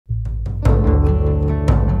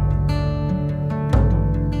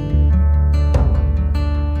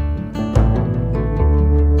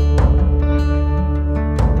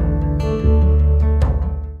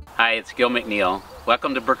it's Gil McNeil.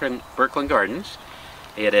 Welcome to Burkland Gardens.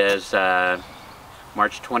 It is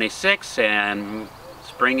March 26th and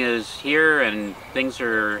spring is here and things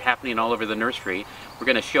are happening all over the nursery. We're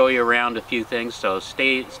going to show you around a few things, so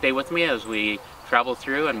stay with me as we travel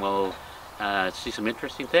through and we'll see some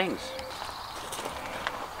interesting things.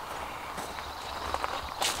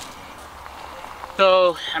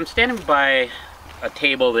 So I'm standing by a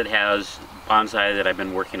table that has bonsai that I've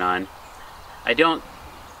been working on. I don't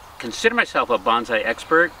consider myself a bonsai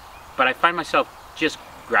expert, but I find myself just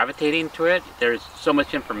gravitating to it. There's so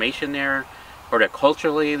much information there,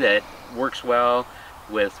 horticulturally, that works well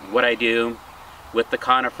with what I do, with the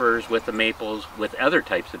conifers, with the maples, with other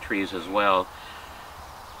types of trees as well.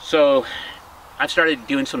 So I've started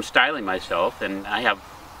doing some styling myself, and I have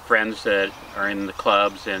friends that are in the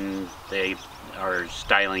clubs and they are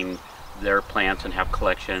styling their plants and have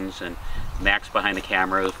collections, and Max behind the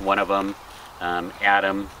camera is one of them.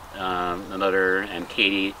 Adam, another, and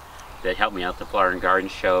Katie that helped me out at the Flower and Garden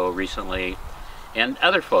Show recently, and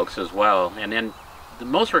other folks as well. And then the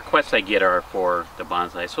most requests I get are for the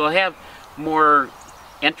bonsai. So I have more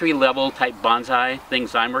entry-level type bonsai,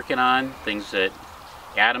 things I'm working on, things that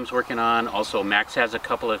Adam's working on. Also Max has a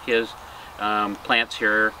couple of his plants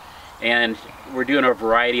here. And we're doing a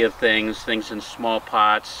variety of things in small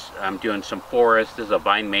pots. I'm doing some forest. This is a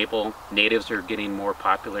vine maple. Natives are getting more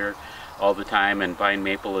popular all the time, and vine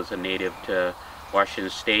maple is a native to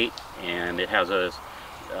Washington State, and it has a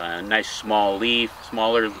nice small leaf,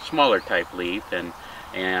 smaller type leaf, and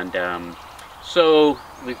so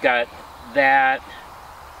we've got that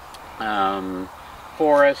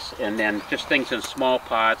forest, and then just things in small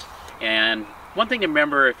pots. And one thing to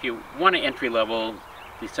remember, if you want an entry level,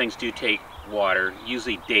 these things do take water,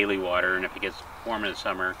 usually daily water, and if it gets warm in the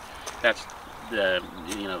summer, that's the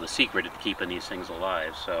secret to keeping these things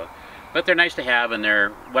alive. So, but they're nice to have, and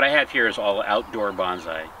what I have here is all outdoor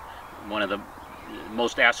bonsai. One of the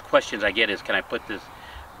most asked questions I get is, can I put this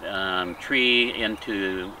tree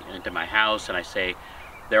into my house? And I say,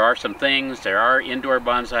 there are some things, there are indoor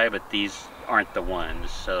bonsai, but these aren't the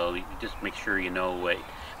ones. So you just make sure you know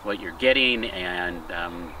what you're getting and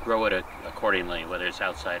grow it accordingly, whether it's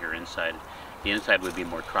outside or inside. The inside would be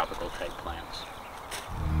more tropical type plants.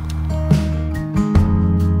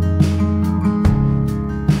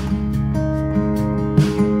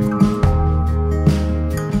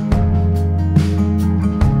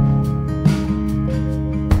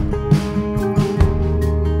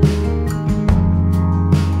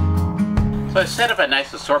 So I set up a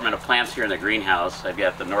nice assortment of plants here in the greenhouse. I've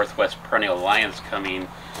got the Northwest Perennial Lions coming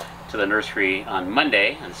to the nursery on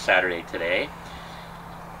Monday and Saturday today.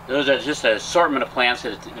 Those are just an assortment of plants.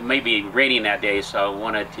 It may be raining that day, so I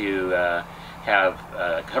wanted to have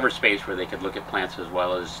cover space where they could look at plants as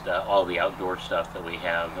well as all the outdoor stuff that we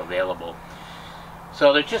have available.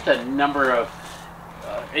 So there's just a number of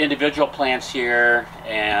individual plants here,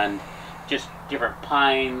 and just different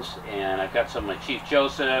pines, and I've got some Chief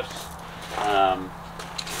Joseph's.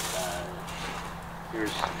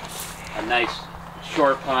 Here's a nice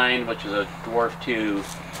shore pine, which is a dwarf to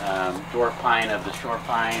dwarf pine of the shore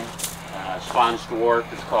pine. Spawn's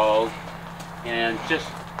dwarf it's called. And just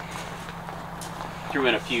threw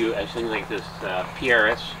in a few things like this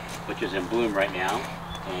Pieris, which is in bloom right now,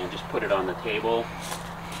 and just put it on the table.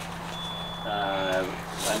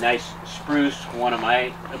 A nice spruce,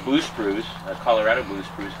 a blue spruce, a Colorado blue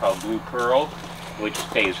spruce called Blue Pearl, which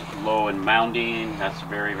stays low and mounding. That's a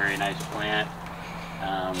very, very nice plant.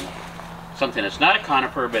 Something that's not a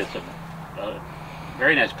conifer, but it's a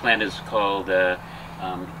very nice plant, is called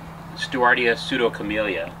Stuartia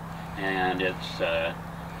pseudocamellia, and it's the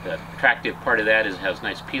attractive part of that is it has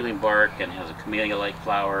nice peeling bark and has a camellia-like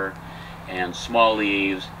flower and small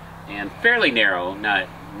leaves and fairly narrow, not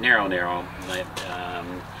narrow,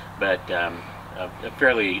 but a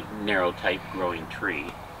fairly narrow type growing tree.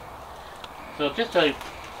 So just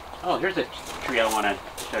here's a tree I want to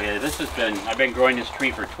show you. I've been growing this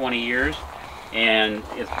tree for 20 years, and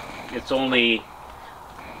it's only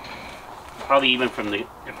probably even from the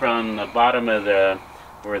bottom of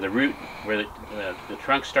where the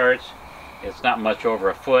trunk starts, it's not much over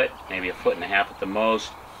a foot, maybe a foot and a half at the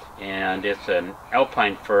most, and it's an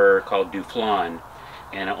alpine fir called Duflon,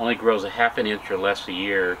 and it only grows a half an inch or less a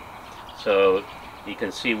year. So you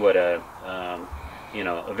can see what a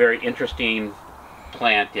very interesting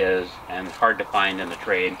plant is, and hard to find in the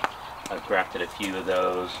trade. I've grafted a few of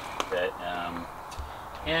those,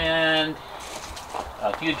 and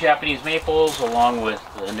a few Japanese maples, along with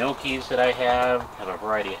the hinokis that I have a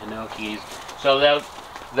variety of hinokis. So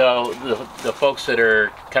the folks that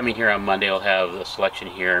are coming here on Monday will have a selection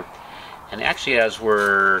here. And actually, as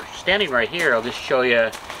we're standing right here, I'll just show you.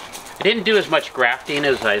 I didn't do as much grafting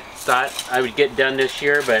as I thought I would get done this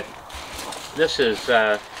year, but this is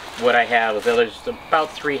what I have. There's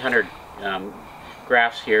about 300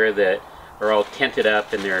 grafts here that are all tented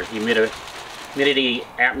up in their humidity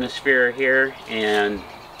atmosphere here, and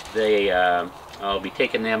I'll be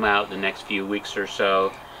taking them out the next few weeks or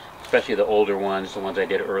so, especially the older ones, the ones I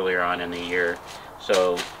did earlier on in the year.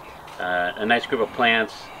 So a nice group of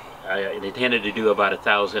plants. I intended to do about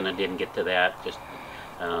 1,000 and didn't get to that, just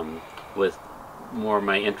with more of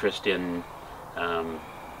my interest in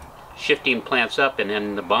shifting plants up, and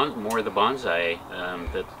then more of the bonsai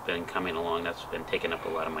that's been coming along. That's been taking up a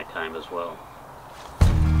lot of my time as well.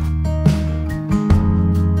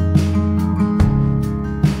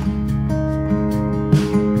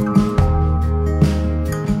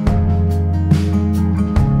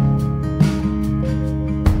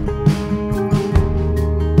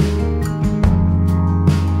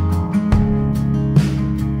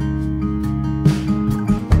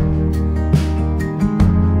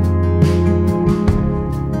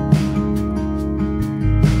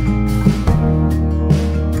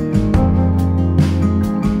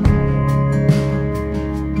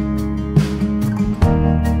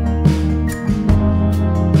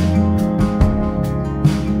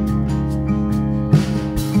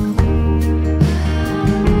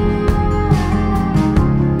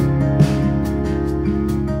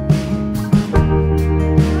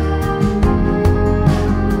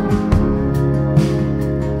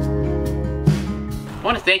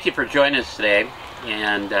 I want to thank you for joining us today,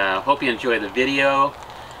 and hope you enjoy the video.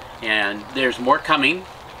 And there's more coming,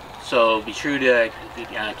 so be sure to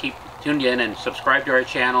keep tuned in and subscribe to our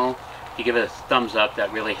channel. If you give it a thumbs up,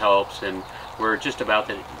 that really helps. And we're just about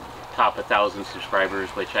to top 1,000 subscribers,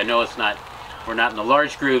 which I know we're not in the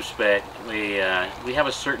large groups, but we have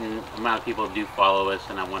a certain amount of people who do follow us,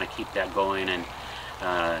 and I want to keep that going, and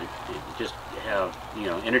just have,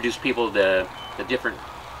 introduce people to the different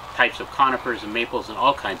types of conifers and maples and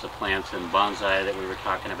all kinds of plants and bonsai that we were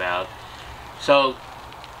talking about. So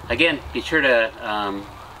again, be sure to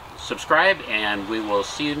subscribe, and we will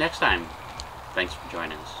see you next time. Thanks for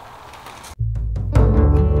joining us.